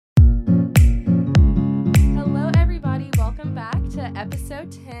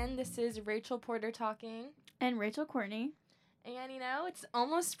episode 10. This is Rachel Porter talking. And Rachel Courtney. And, it's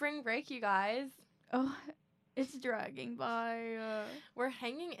almost spring break, you guys. Oh, it's dragging by. We're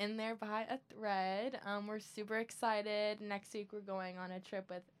hanging in there by a thread. We're super excited. Next week, we're going on a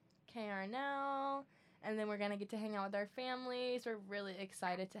trip with KRNL. And then we're going to get to hang out with our families. We're really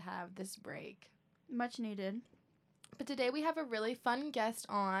excited to have this break. Much needed. But today we have a really fun guest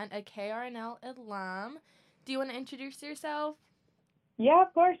on, a KRNL alum. Do you want to introduce yourself? Yeah,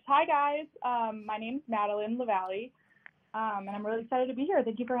 of course. Hi, guys. My name's Madeline LaValle, and I'm really excited to be here.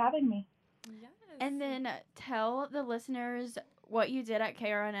 Thank you for having me. Yes. And then tell the listeners what you did at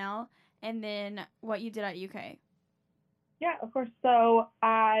KRNL and then what you did at UK. Yeah, of course. So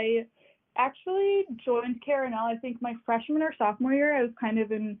I actually joined KRNL, I think, my freshman or sophomore year. I was kind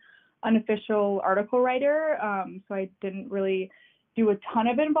of an unofficial article writer, so I didn't really do a ton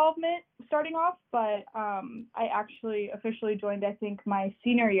of involvement starting off, but I actually officially joined, I think, my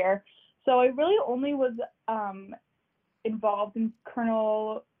senior year. So I really only was involved in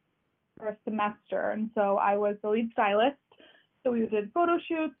Kernel for a semester, and so I was the lead stylist. So we did photo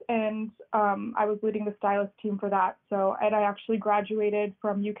shoots, and I was leading the stylist team for that. So I actually graduated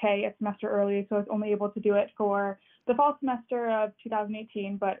from UK a semester early, so I was only able to do it for the fall semester of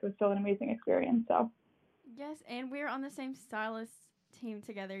 2018, but it was still an amazing experience. So. Yes, and we're on the same stylist team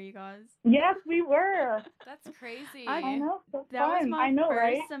together, you guys. Yes, we were. That's crazy. I know. So that fun. was my I know, first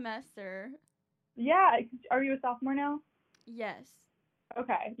right? semester. Yeah. Are you a sophomore now? Yes.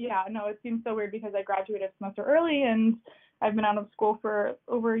 Okay. Yeah. No, it seems so weird because I graduated a semester early and I've been out of school for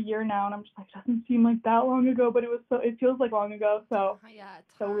over a year now, and I'm just like, it doesn't seem like that long ago, but it feels like long ago. So yeah,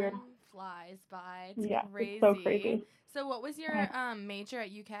 so weird. Flies by. It's crazy. It's so crazy. So what was your major at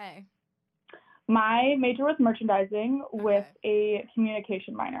UK? My major was merchandising with a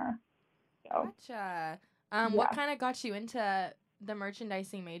communication minor. So. Gotcha. What kind of got you into the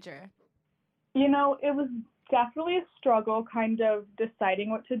merchandising major? It was definitely a struggle kind of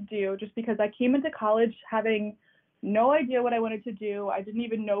deciding what to do, just because I came into college having no idea what I wanted to do. I didn't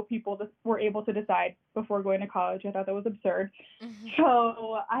even know people that were able to decide before going to college. I thought that was absurd. Mm-hmm.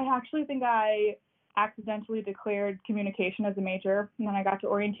 So I actually think I accidentally declared communication as a major. And then I got to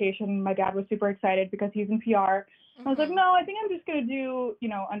orientation. My dad was super excited because he's in PR. Mm-hmm. I was like, no, I think I'm just going to do,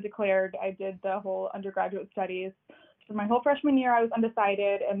 undeclared. I did the whole undergraduate studies. For my whole freshman year, I was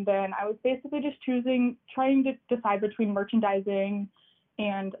undecided. And then I was basically just trying to decide between merchandising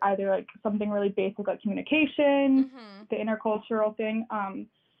and either like something really basic like communication, the intercultural thing.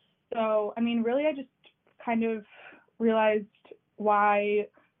 So, I mean, really, I just kind of realized why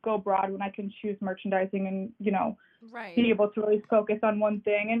go broad when I can choose merchandising and, be able to really focus on one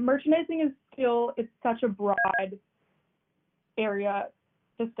thing. And merchandising is it's such a broad area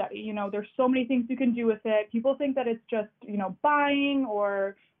to study. There's so many things you can do with it. People think that it's just, buying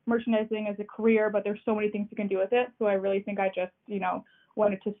or merchandising as a career, but there's so many things you can do with it. So I really think I just,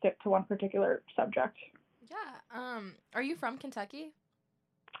 wanted to stick to one particular subject. Yeah. Are you from Kentucky?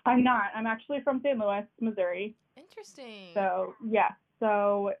 I'm not. I'm actually from St. Louis, Missouri. Interesting. So, yeah.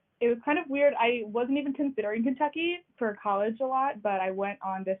 So it was kind of weird. I wasn't even considering Kentucky for college a lot, but I went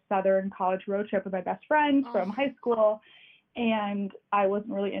on this Southern college road trip with my best friend from high school, and I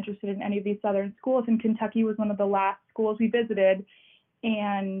wasn't really interested in any of these Southern schools, and Kentucky was one of the last schools we visited,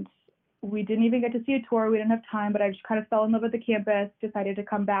 and we didn't even get to see a tour. We didn't have time, but I just kind of fell in love with the campus, decided to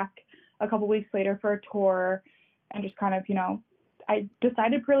come back a couple weeks later for a tour, and just kind of, I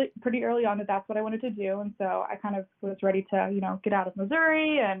decided pretty early on that that's what I wanted to do. And so I kind of was ready to, get out of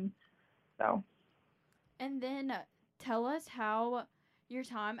Missouri. And so. And then tell us how your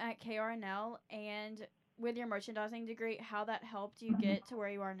time at KRNL and with your merchandising degree, how that helped you get to where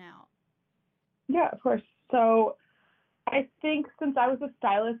you are now. Yeah, of course. So I think since I was a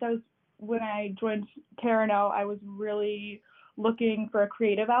stylist, when I joined KRNL, I was really looking for a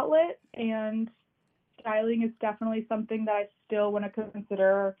creative outlet, and styling is definitely something that I still want to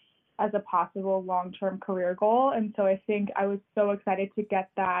consider as a possible long-term career goal. And so I think I was so excited to get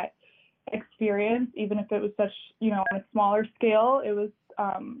that experience, even if it was such, on a smaller scale. It was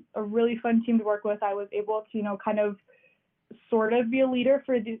a really fun team to work with. I was able to, kind of sort of be a leader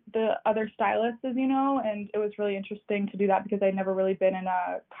for the other stylists, and it was really interesting to do that because I'd never really been in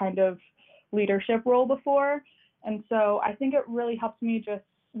a kind of leadership role before. And so I think it really helped me just,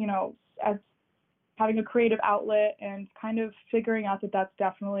 as having a creative outlet and kind of figuring out that that's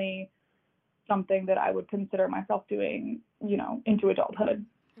definitely something that I would consider myself doing, into adulthood.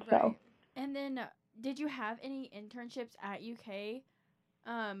 Right. So. And then did you have any internships at UK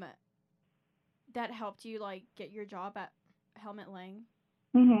that helped you like get your job at Helmut Lang?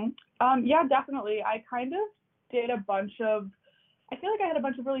 Yeah, definitely. I kind of did a bunch of I feel like I had a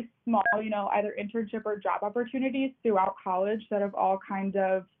bunch of really small, either internship or job opportunities throughout college that have all kind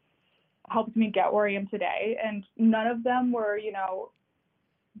of helped me get where I am today. And none of them were,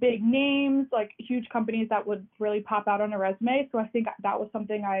 big names, like huge companies that would really pop out on a resume. So I think that was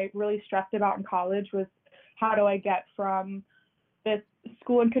something I really stressed about in college was how do I get from this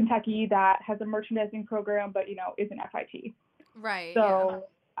school in Kentucky that has a merchandising program, but, isn't FIT. Right. So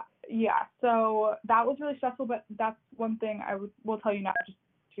so that was really stressful, but that's one thing will tell you now, just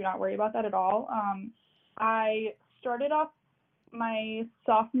do not worry about that at all. I started off my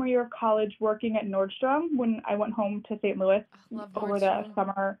sophomore year of college working at Nordstrom when I went home to St. Louis over the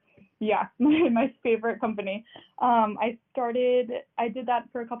summer. Yeah, my favorite company. I did that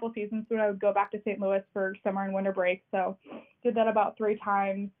for a couple of seasons when I would go back to St. Louis for summer and winter break. So did that about 3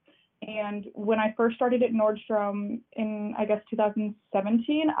 times. And when I first started at Nordstrom in, I guess,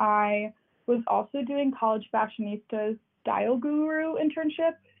 2017, I was also doing College Fashionista's Style Guru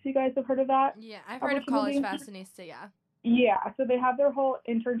internship. If you guys have heard of that. Yeah, I've heard of College Fashionista, yeah. Yeah, so they have their whole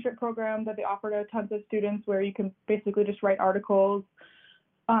internship program that they offer to tons of students where you can basically just write articles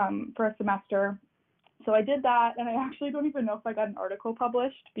for a semester. So I did that, and I actually don't even know if I got an article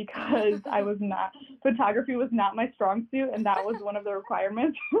published because photography was not my strong suit, and that was one of the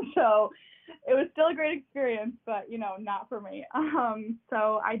requirements. So it was still a great experience, but, not for me.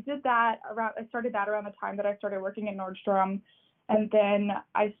 So I did that I started that around the time that I started working at Nordstrom. And then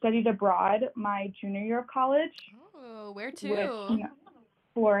I studied abroad my junior year of college. Oh, where to? Which,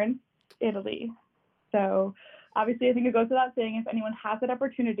 Florence, Italy. So obviously, I think it goes without saying, if anyone has that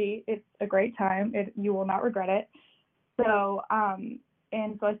opportunity, it's a great time. You will not regret it. So,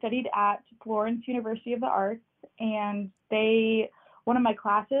 and so I studied at Florence University of the Arts, and one of my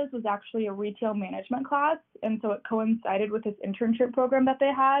classes was actually a retail management class, and so it coincided with this internship program that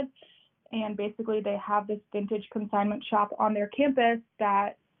they had. And basically, they have this vintage consignment shop on their campus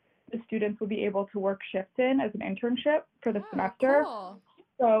that the students would be able to work shifts in as an internship for the semester. Cool.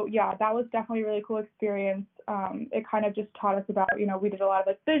 So yeah, that was definitely a really cool experience. It kind of just taught us about, we did a lot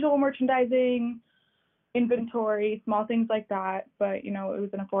of visual merchandising, inventory, small things like that. But, it was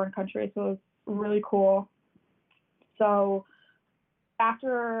in a foreign country, so it was really cool. So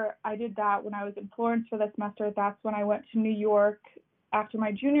after I did that, when I was in Florence for the semester, that's when I went to New York after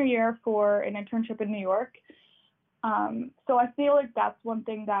my junior year for an internship in New York. So I feel like that's one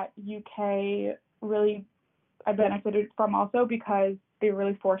thing that UK really I benefited from also because they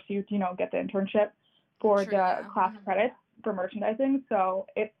really force you to, get the internship for the class credits for merchandising. So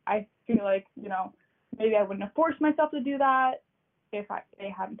I feel like, maybe I wouldn't have forced myself to do that if they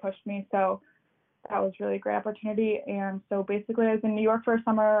hadn't pushed me. So that was really a great opportunity. And so basically I was in New York for a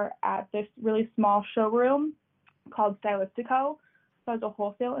summer at this really small showroom called Stylistico. So I was a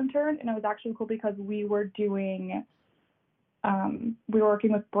wholesale intern, and it was actually cool because we were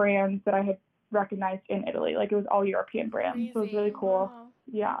working with brands that I had recognized in Italy. Like, it was all European brands. Crazy. So it was really cool. Wow.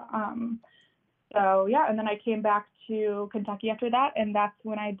 Yeah. So yeah, and then I came back to Kentucky after that, and that's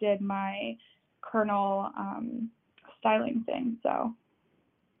when I did my Colonel styling thing. So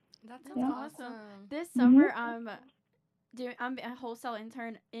That sounds awesome. This summer, I'm a wholesale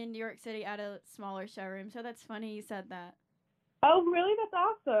intern in New York City at a smaller showroom. So that's funny you said that. Oh, really? That's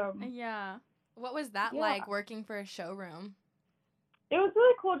awesome. Yeah. What was that like working for a showroom? It was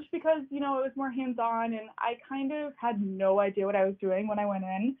really cool just because, it was more hands-on, and I kind of had no idea what I was doing when I went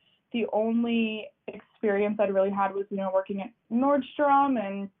in. The only experience I'd really had was, working at Nordstrom,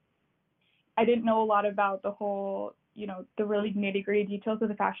 and I didn't know a lot about the whole, the really nitty-gritty details of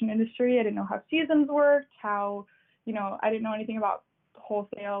the fashion industry. I didn't know how seasons worked, I didn't know anything about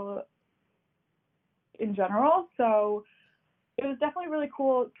wholesale in general. So it was definitely really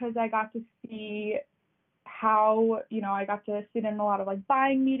cool because I got to see how, I got to sit in a lot of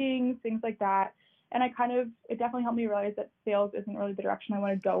buying meetings, things like that. And it definitely helped me realize that sales isn't really the direction I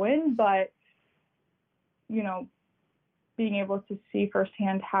want to go in, but, being able to see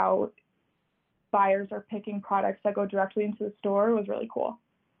firsthand how buyers are picking products that go directly into the store was really cool.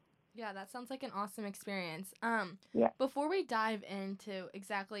 Yeah, that sounds like an awesome experience. Before we dive into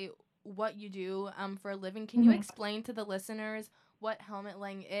exactly what you do for a living, can you explain to the listeners what Helmet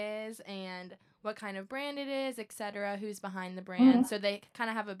Lang is and what kind of brand it is, etc., who's behind the brand, so they kind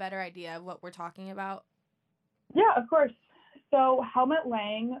of have a better idea of what we're talking about? Yeah, of course. So Helmet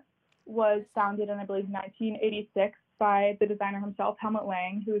Lang was founded in, I believe, 1986 by the designer himself, Helmut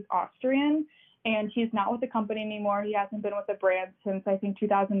Lang, who is Austrian, and he's not with the company anymore. He hasn't been with the brand since, I think,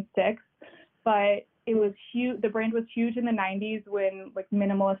 2006, but it was huge. The brand was huge in the 90s when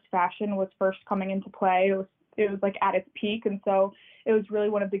minimalist fashion was first coming into play. It was at its peak, and so it was really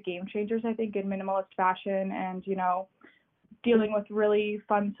one of the game changers, I think, in minimalist fashion. And dealing with really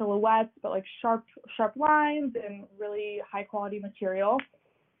fun silhouettes, but like sharp lines and really high quality material.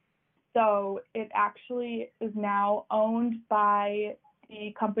 So it actually is now owned by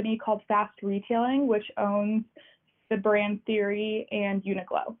the company called Fast Retailing, which owns the brand Theory and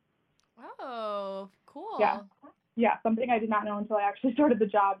Uniqlo. Oh, cool. Yeah, something I did not know until I actually started the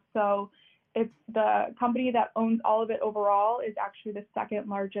job. So it's the company that owns all of it overall is actually the second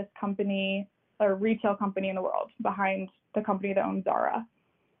largest company or retail company in the world behind the company that owns Zara.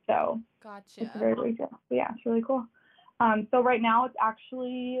 So Gotcha. it's very retail. So yeah, it's really cool. So right now it's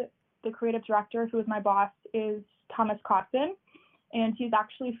actually the creative director, who is my boss, is Thomas Costin. And he's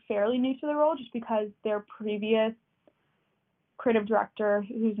actually fairly new to the role just because their previous creative director,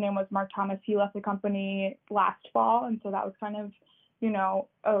 whose name was Mark Thomas, he left the company last fall. And so that was kind of, you know,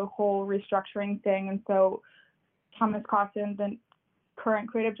 a whole restructuring thing. And so Thomas Costin, the current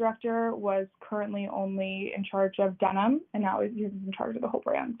creative director, was currently only in charge of denim, and now he's in charge of the whole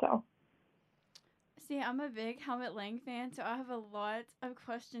brand. So. See, I'm a big Helmut Lang fan, so I have a lot of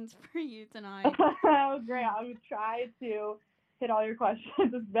questions for you tonight. Oh, great. I would try to hit all your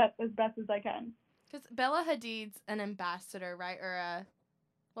questions as best as I can. Because Bella Hadid's an ambassador, right? Or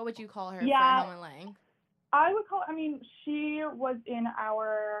what would you call her Yeah, for Helmut Lang? She was in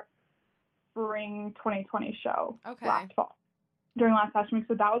our spring 2020 show last fall, during last fashion week.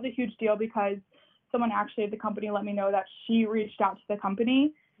 So that was a huge deal because someone actually at the company let me know that she reached out to the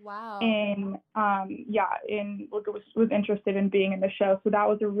company. Wow. And was interested in being in the show. So that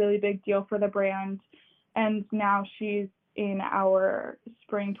was a really big deal for the brand. And now she's in our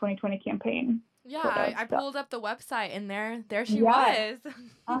spring 2020 campaign. Yeah, I pulled up the website and there she Yeah.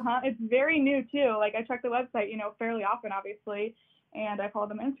 was. It's very new too. Like I check the website, you know, fairly often, obviously. And I followed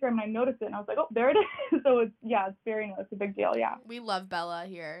them on Instagram and I noticed it and I was like, oh, there it is. So it's very new. It's a big deal. Yeah. We love Bella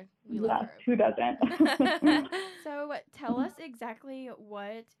here. We love her. Who doesn't? So tell us exactly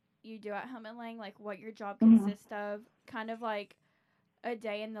what you do at Helmut Lang, like what your job consists of, kind of like a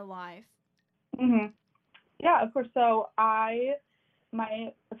day in the life. Yeah, of course. So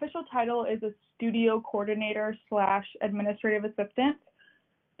my official title is a studio coordinator / administrative assistant.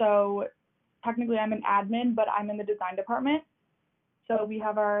 So technically I'm an admin, but I'm in the design department. So we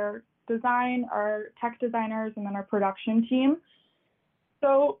have our design, our tech designers, and then our production team.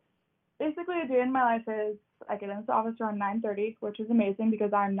 So basically a day in my life is I get into the office around 9:30, which is amazing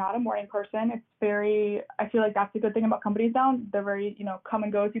because I'm not a morning person. I feel like that's a good thing about companies now. They're very, you know, come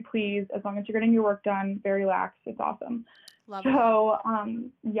and go as you please. As long as you're getting your work done, very relaxed. It's awesome. Love so,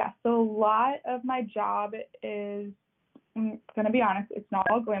 so a lot of my job is, I'm going to be honest, it's not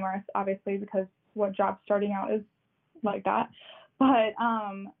all glamorous, obviously, because what job starting out is like that. But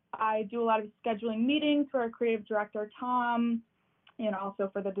I do a lot of scheduling meetings for our creative director, Tom, and also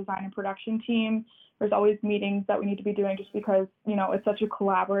for the design and production team. There's always meetings that we need to be doing just because, you know, it's such a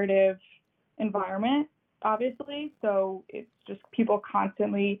collaborative environment, obviously. So it's just people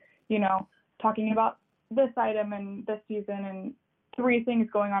constantly, you know, talking about this item and this season and 3 things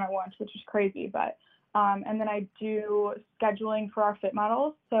going on at once, which is crazy. But and then I do scheduling for our fit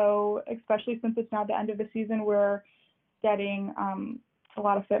models. So especially since it's now the end of the season, we're getting a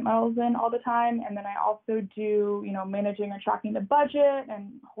lot of fit models in all the time. And then I also do, you know, managing and tracking the budget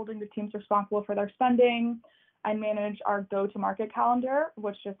and holding the teams responsible for their spending. I manage our go-to-market calendar,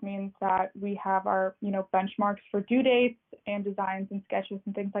 which just means that we have our, you know, benchmarks for due dates and designs and sketches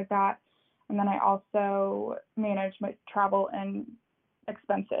and things like that. And then I also manage my travel and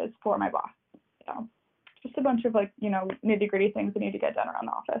expenses for my boss. So just a bunch of, like, you know, nitty-gritty things that need to get done around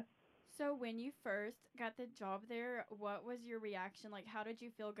the office. So when you first got the job there, what was your reaction? Like, how did you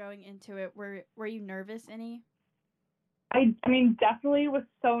feel going into it? Were you nervous any? I mean, definitely was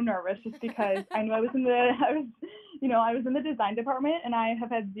so nervous just because I knew I was in the design department and I have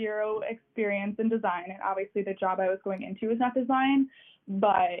had 0 experience in design. And obviously the job I was going into was not design,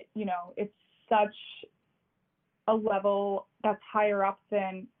 but, you know, it's such a level that's higher up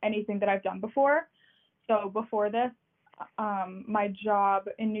than anything that I've done before. So before this, my job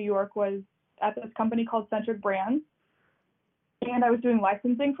in New York was at this company called Centric Brands, and I was doing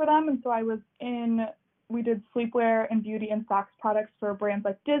licensing for them. And so we did sleepwear and beauty and socks products for brands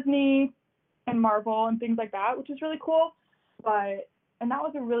like Disney and Marvel and things like that, which is really cool. And that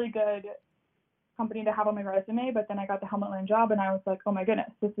was a really good company to have on my resume. But then I got the Helmut Lang job, and I was like, oh my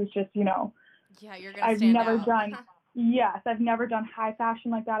goodness, this is just, you know, yeah, you're gonna stand out. I've never done high fashion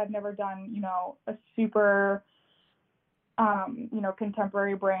like that. I've never done, you know, a super you know,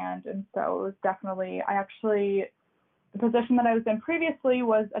 contemporary brand. And so it was definitely, the position that I was in previously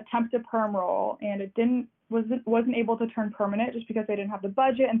was a temp to perm role, and it wasn't able to turn permanent just because they didn't have the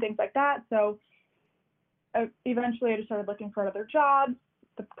budget and things like that. So eventually I just started looking for other jobs.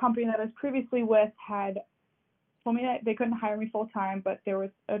 The company that I was previously with had told me that they couldn't hire me full time, but there was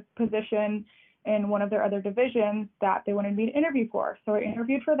a position in one of their other divisions that they wanted me to interview for. So I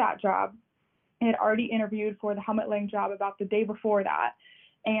interviewed for that job. I had already interviewed for the helmet laying job about the day before that,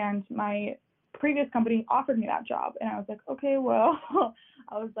 and my previous company offered me that job, and I was like, okay, well,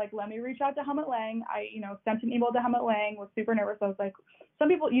 I was like, let me reach out to Helmet Lang. I, sent an email to Helmet Lang, was super nervous. I was like, some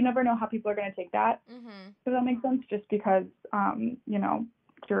people, you never know how people are going to take that. Does that make sense? Just because,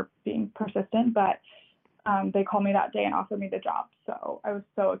 you're being persistent, but they called me that day and offered me the job. So I was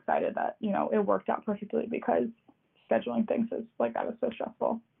so excited that, it worked out perfectly, because scheduling things is like, that was so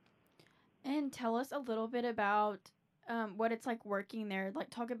stressful. And tell us a little bit about what it's like working there. Like,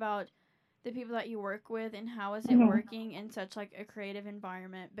 talk about the people that you work with and how is it working in such like a creative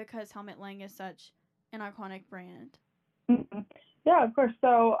environment, because Helmet Lang is such an iconic brand. Yeah, of course.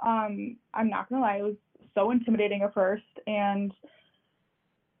 So I'm not gonna lie, it was so intimidating at first, and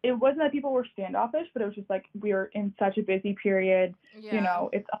it wasn't that people were standoffish, but it was just like we were in such a busy period. Yeah.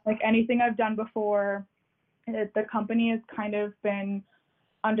 It's unlike anything I've done before. The company has kind of been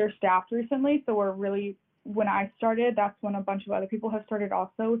understaffed recently, so we're really, when I started, that's when a bunch of other people have started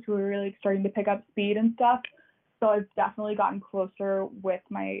also, so we're really starting to pick up speed and stuff. So I've definitely gotten closer with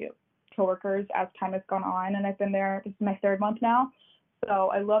my coworkers as time has gone on, and I've been there, this is my 3rd month now.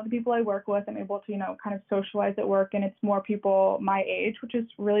 So I love the people I work with. I'm able to, kind of socialize at work, and it's more people my age, which is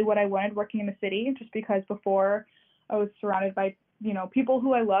really what I wanted working in the city, just because before I was surrounded by, people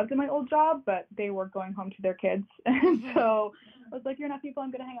who I loved in my old job, but they were going home to their kids. And so I was like, you're not people I'm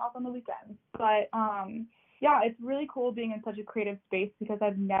going to hang out on the weekends. But yeah, it's really cool being in such a creative space, because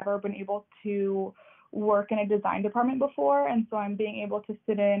I've never been able to work in a design department before. And so I'm being able to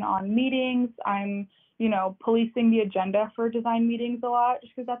sit in on meetings. I'm, policing the agenda for design meetings a lot,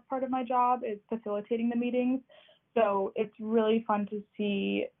 just because that's part of my job, is facilitating the meetings. So it's really fun to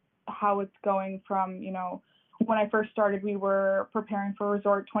see how it's going from, when I first started, we were preparing for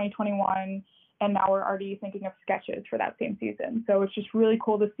Resort 2021, and now we're already thinking of sketches for that same season. So it's just really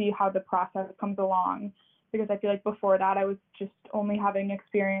cool to see how the process comes along, because I feel like before that I was just only having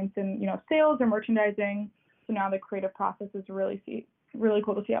experience in, sales or merchandising. So now the creative process is really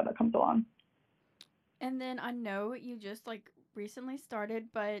cool to see how that comes along. And then I know you just like recently started,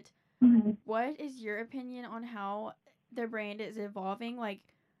 but what is your opinion on how the brand is evolving? Like,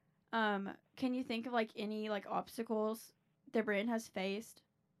 can you think of like any like obstacles the brand has faced?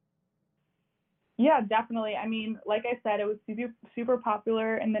 Yeah, definitely. I mean, like I said, it was super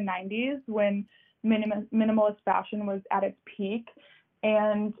popular in the 90s when minimalist fashion was at its peak.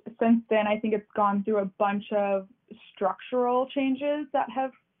 And since then, I think it's gone through a bunch of structural changes that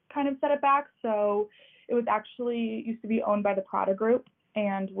have kind of set it back. So it was actually used to be owned by the Prada Group.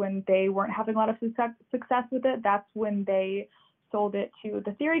 And when they weren't having a lot of success with it, that's when they sold it to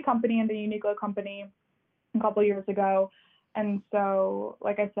the Theory Company and the Uniqlo Company a couple years ago. And so,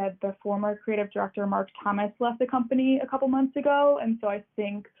 like I said, the former creative director, Mark Thomas, left the company a couple months ago. And so I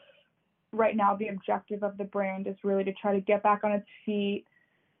think right now the objective of the brand is really to try to get back on its feet,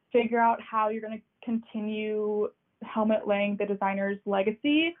 figure out how you're going to continue Helmet Lang, the designer's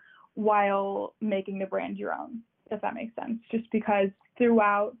legacy, while making the brand your own, if that makes sense. Just because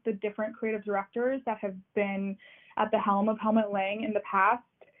throughout the different creative directors that have been at the helm of Helmet Lang in the past,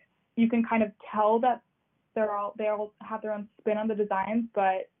 you can kind of tell that they all have their own spin on the designs,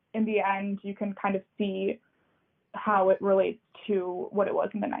 but in the end, you can kind of see how it relates to what it was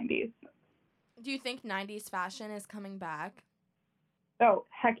in the 90s. Do you think 90s fashion is coming back? Oh,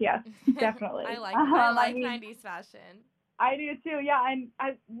 heck yes, definitely. I like 90s fashion. I do too, yeah. And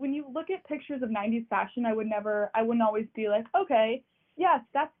when you look at pictures of 90s fashion, I wouldn't always be like, okay, yes,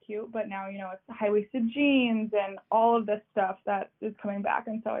 that's cute, but now, it's high-waisted jeans and all of this stuff that is coming back,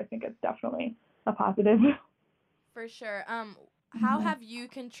 and so I think it's definitely a positive. For sure. How have you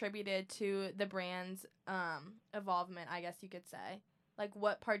contributed to the brand's evolvement, I guess you could say? Like,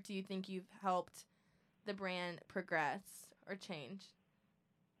 what part do you think you've helped the brand progress or change?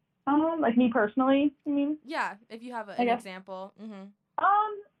 Like me personally, you mean? Yeah, if you have an example.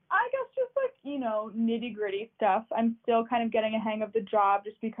 I guess just like, nitty-gritty stuff. I'm still kind of getting a hang of the job,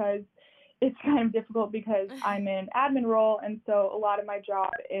 just because it's kind of difficult, because I'm in admin role, and so a lot of my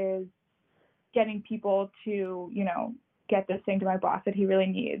job is getting people to, get this thing to my boss that he really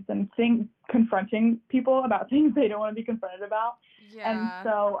needs, and confronting people about things they don't want to be confronted about. Yeah. And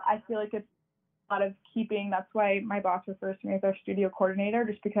so I feel like it's a lot of that's why my boss refers to me as our studio coordinator,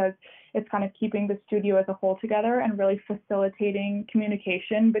 just because it's kind of keeping the studio as a whole together and really facilitating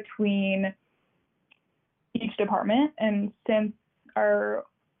communication between each department. And since our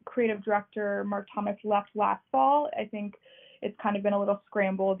creative director Mark Thomas left last fall, I think it's kind of been a little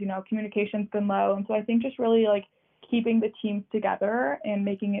scrambled. Communication's been low, and so I think just really like keeping the teams together and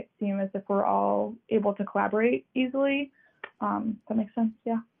making it seem as if we're all able to collaborate easily. That makes sense.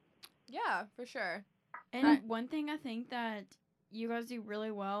 Yeah. Yeah, for sure. And one thing I think that you guys do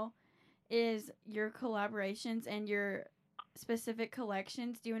really well is your collaborations and your specific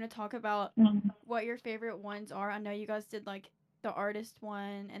collections. Do you want to talk about what your favorite ones are? I know you guys did like the artist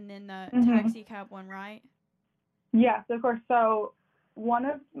one and then the taxi cab one, right? Yes, of course. So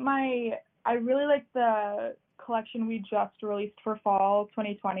I really like the collection we just released for fall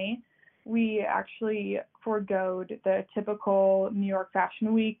 2020. We actually forgoed the typical New York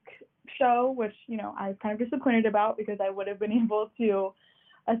Fashion Week show, which, I was kind of disappointed about because I would have been able to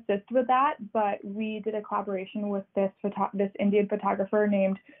assist with that. But we did a collaboration with this Indian photographer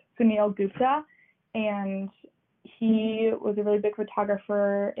named Sunil Gupta, and he was a really big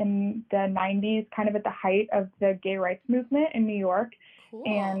photographer in the 90s, kind of at the height of the gay rights movement in New York. Cool.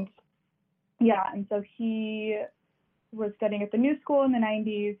 And so he was studying at the New School in the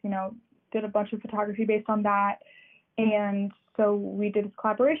 90s, did a bunch of photography based on that. And so we did this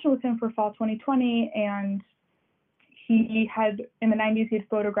collaboration with him for fall 2020, and he had, in the 90s, he had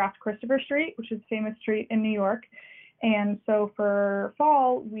photographed Christopher Street, which is a famous street in New York. And so for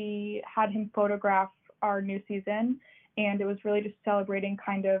fall, we had him photograph our new season, and it was really just celebrating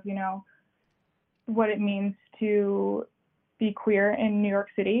kind of, what it means to be queer in New York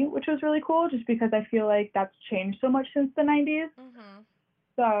City, which was really cool just because I feel like that's changed so much since the 90s.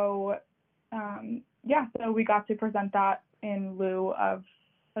 So, so we got to present that in lieu of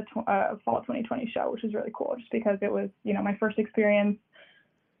a fall 2020 show, which was really cool just because it was, my first experience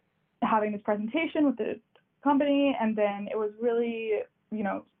having this presentation with the company, and then it was really,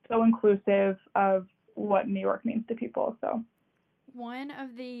 so inclusive of what New York means to people. So one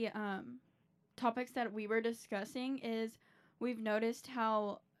of the topics that we were discussing is we've noticed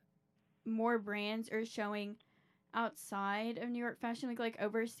how more brands are showing outside of New York Fashion Week, like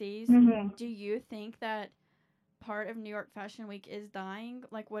overseas. Do you think that part of New York Fashion Week is dying?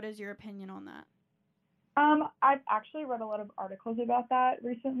 Like, what is your opinion on that? I've actually read a lot of articles about that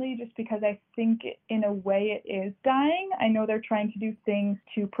recently just because I think in a way it is dying. I know they're trying to do things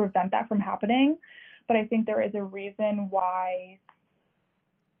to prevent that from happening, but I think there is a reason why,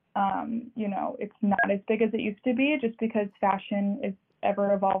 it's not as big as it used to be, just because fashion is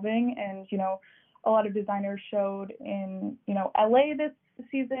ever evolving. And, a lot of designers showed in, LA this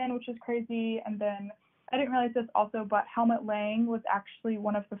season, which is crazy. And then I didn't realize this also, but Helmut Lang was actually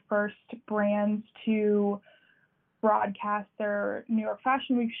one of the first brands to broadcast their New York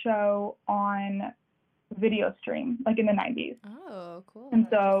Fashion Week show on video stream, like in the 90s. Oh, cool. And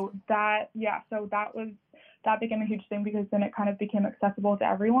so that became a huge thing because then it kind of became accessible to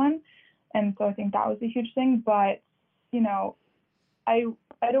everyone. And so I think that was a huge thing. But,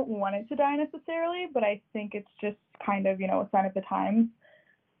 I don't want it to die necessarily, but I think it's just kind of, a sign of the times.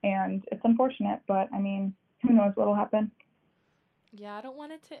 And it's unfortunate, but I mean, who knows what'll happen. Yeah, I don't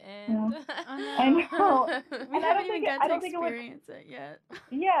want it to end. Yeah. I know. We haven't even got to experience it yet.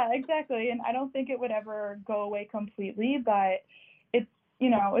 Yeah, exactly. And I don't think it would ever go away completely, but it's,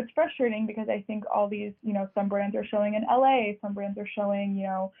 it's frustrating because I think all these, some brands are showing in LA, some brands are showing,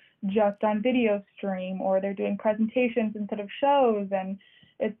 just on video stream, or they're doing presentations instead of shows. And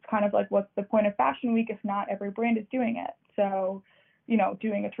it's kind of like, what's the point of Fashion Week if not every brand is doing it? So,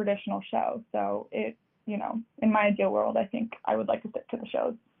 doing a traditional show. So it, in my ideal world, I think I would like to stick to the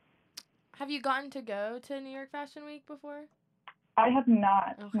shows. Have you gotten to go to New York Fashion Week before? I have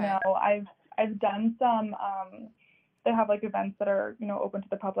not. Okay. No, I've done some. They have like events that are open to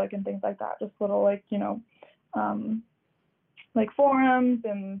the public and things like that. Just little like like forums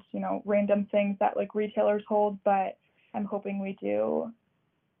and random things that like retailers hold. But I'm hoping we do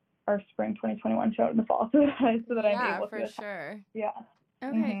our spring 2021 show in the fall so that I'm able to. Yeah, for sure. Yeah.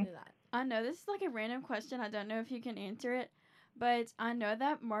 Okay. I know this is like a random question. I don't know if you can answer it, but I know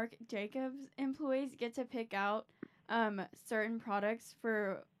that Marc Jacobs employees get to pick out certain products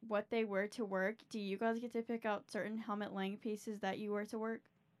for what they wear to work. Do you guys get to pick out certain Helmut Lang pieces that you wear to work?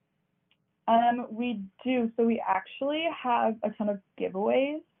 We do. So we actually have a ton of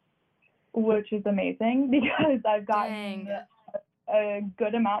giveaways, which is amazing because I've gotten a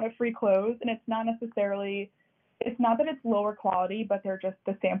good amount of free clothes, and it's not that it's lower quality, but they're just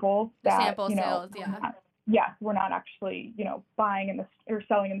the samples that sales, yeah. Yes, we're not actually, buying or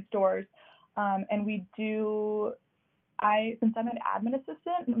selling in the stores. And we do, since I'm an admin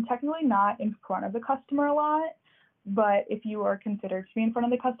assistant, I'm technically not in front of the customer a lot, but if you are considered to be in front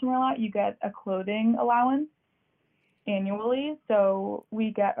of the customer a lot, you get a clothing allowance. annually, so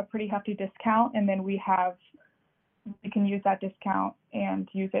we get a pretty hefty discount, and then we can use that discount and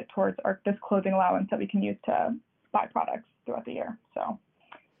use it towards this clothing allowance that we can use to buy products throughout the year. So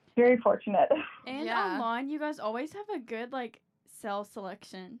very fortunate. And Yeah. online, you guys always have a good like sale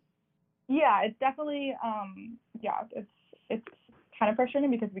selection. Yeah, it's definitely it's kind of frustrating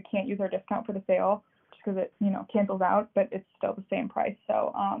because we can't use our discount for the sale just because it cancels out, but it's still the same price.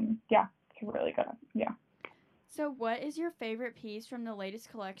 So yeah, it's really good. Yeah. So, what is your favorite piece from the latest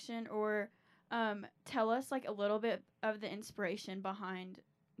collection, or tell us like a little bit of the inspiration behind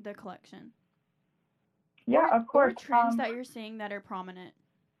the collection? Yeah, or, of course. Or trends that you're seeing that are prominent.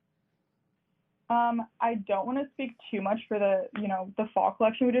 I don't want to speak too much for the fall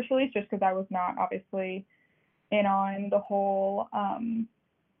collection we just released, just because I was not obviously in on the whole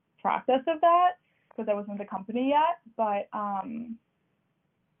process of that because I wasn't with the company yet. But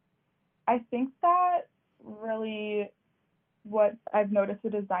I think that really what I've noticed the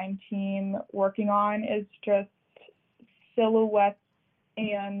design team working on is just silhouettes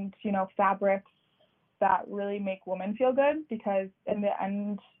and fabrics that really make women feel good, because at the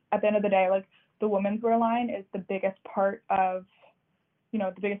end of the day, like, the women's wear line is the biggest part of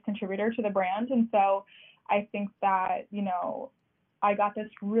the biggest contributor to the brand. And so I think that I got this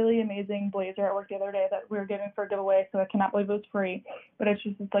really amazing blazer at work the other day that we were giving for a giveaway, so I cannot believe it was free. But it's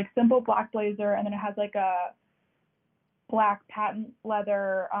just this like simple black blazer, and then it has like a black patent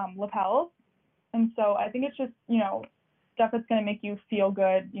leather lapels. And so I think it's just stuff that's going to make you feel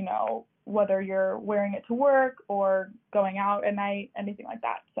good, whether you're wearing it to work or going out at night, anything like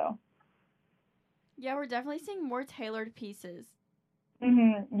that. So yeah, we're definitely seeing more tailored pieces.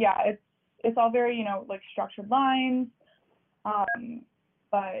 Yeah, it's all very like structured lines,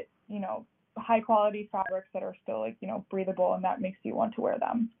 but high quality fabrics that are still like breathable, and that makes you want to wear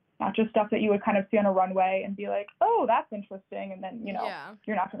them. Not just stuff that you would kind of see on a runway and be like, oh, that's interesting, and then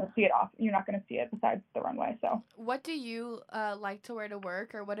you're not going to see it You're not going to see it besides the runway. So what do you like to wear to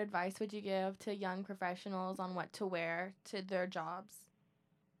work, or what advice would you give to young professionals on what to wear to their jobs?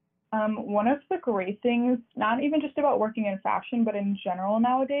 One of the great things, not even just about working in fashion, but in general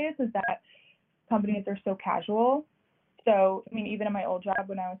nowadays, is that companies are so casual. So, I mean, even in my old job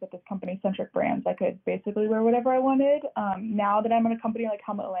when I was at this company, Centric Brands, I could basically wear whatever I wanted. Now that I'm in a company like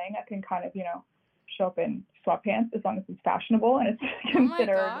Helmut Lang, I can kind of, show up in sweatpants as long as it's fashionable, and it's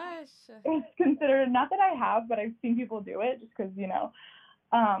considered. Oh my gosh. It's considered, not that I have, but I've seen people do it just because,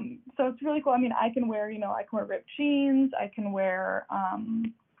 so it's really cool. I mean, I can wear ripped jeans. I can wear,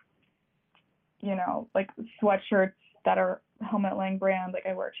 like sweatshirts that are Helmut Lang brand. Like,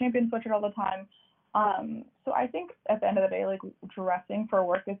 I wear a Champion sweatshirt all the time. So I think at the end of the day, like, dressing for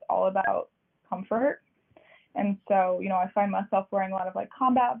work is all about comfort. And so, I find myself wearing a lot of like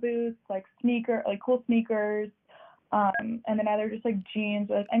combat boots, like cool sneakers, and then either just like jeans,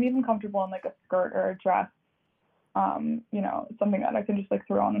 or like I'm even comfortable in like a skirt or a dress, something that I can just like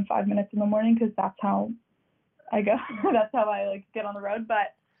throw on in 5 minutes in the morning, because that's how I go. That's how I like get on the road.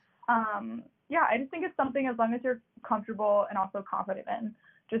 But yeah, I just think it's something, as long as you're comfortable and also confident in.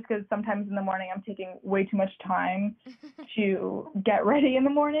 Just because sometimes in the morning I'm taking way too much time to get ready in the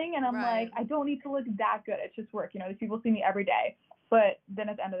morning, and I'm Right. like, I don't need to look that good. It's just work. These people see me every day. But then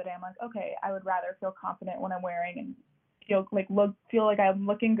at the end of the day, I'm like, okay, I would rather feel confident when I'm wearing and feel like I'm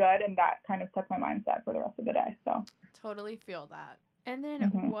looking good, and that kind of sets my mindset for the rest of the day. So Totally feel that. And then,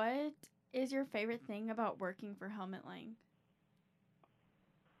 what is your favorite thing about working for Helmut Lang?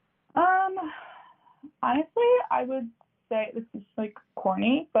 Honestly, I would say, this is like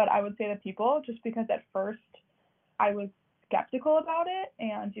corny, but I would say the people, just because at first I was skeptical about it,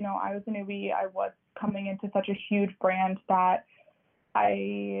 and I was a newbie. I was coming into such a huge brand that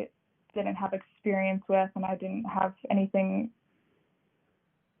I didn't have experience with, and I didn't have anything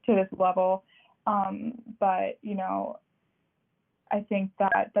to this level. But I think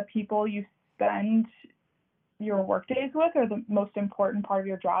that the people you spend your work days with are the most important part of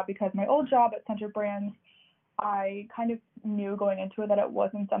your job, because my old job at Centric Brands, I kind of knew going into it that it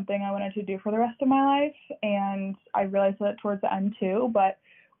wasn't something I wanted to do for the rest of my life, and I realized that towards the end too. But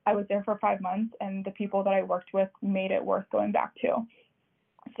I was there for 5 months, and the people that I worked with made it worth going back to.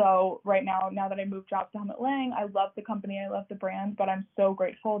 So right now that I moved jobs to Helmut Lang, I love the company, I love the brand, but I'm so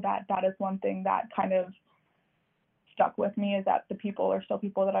grateful that that is one thing that kind of stuck with me, is that the people are still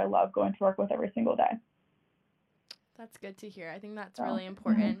people that I love going to work with every single day. That's good to hear. I think that's really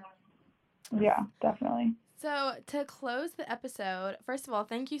important. Yeah, definitely. So to close the episode, first of all,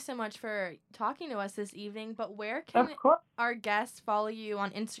 thank you so much for talking to us this evening. But where can our guests follow you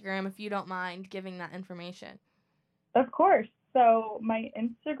on Instagram, if you don't mind giving that information? Of course. So my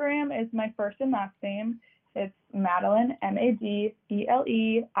Instagram is my first and last name, It's Madeline, Madeline,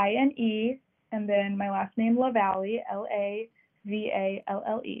 and then my last name Lavalle,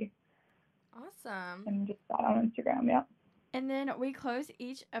 Lavalle. Awesome. And just that on Instagram, yeah. And then we close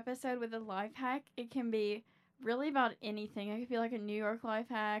each episode with a life hack. It can be really about anything. It could be like a New York life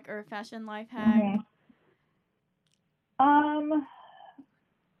hack or a fashion life hack.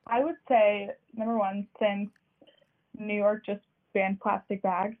 I would say, number one, since New York just banned plastic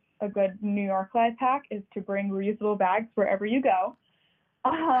bags, a good New York life hack is to bring reusable bags wherever you go.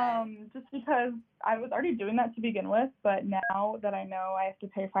 Just because I was already doing that to begin with, but now that I know I have to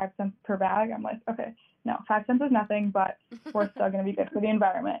pay 5 cents per bag, I'm like, okay, no, 5 cents is nothing, but we're still going to be good for the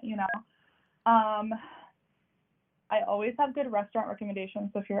environment, you know. I always have good restaurant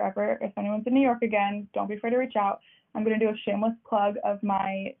recommendations, so if anyone's in New York again, don't be afraid to reach out. I'm going to do a shameless plug of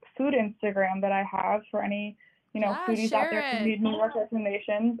my food Instagram that I have for any, foodies out there who need New York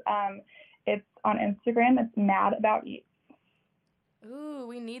recommendations. It's on Instagram. It's Mad About Eats. Ooh,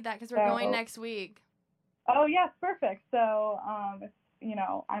 we need that because we're going next week. Oh, yes, perfect. So,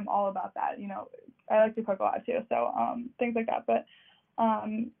 I'm all about that. I like to cook a lot too, so things like that. But,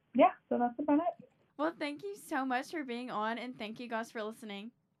 yeah, so that's about it. Well, thank you so much for being on, and thank you guys for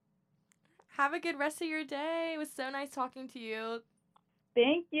listening. Have a good rest of your day. It was so nice talking to you.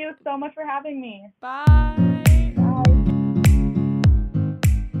 Thank you so much for having me. Bye.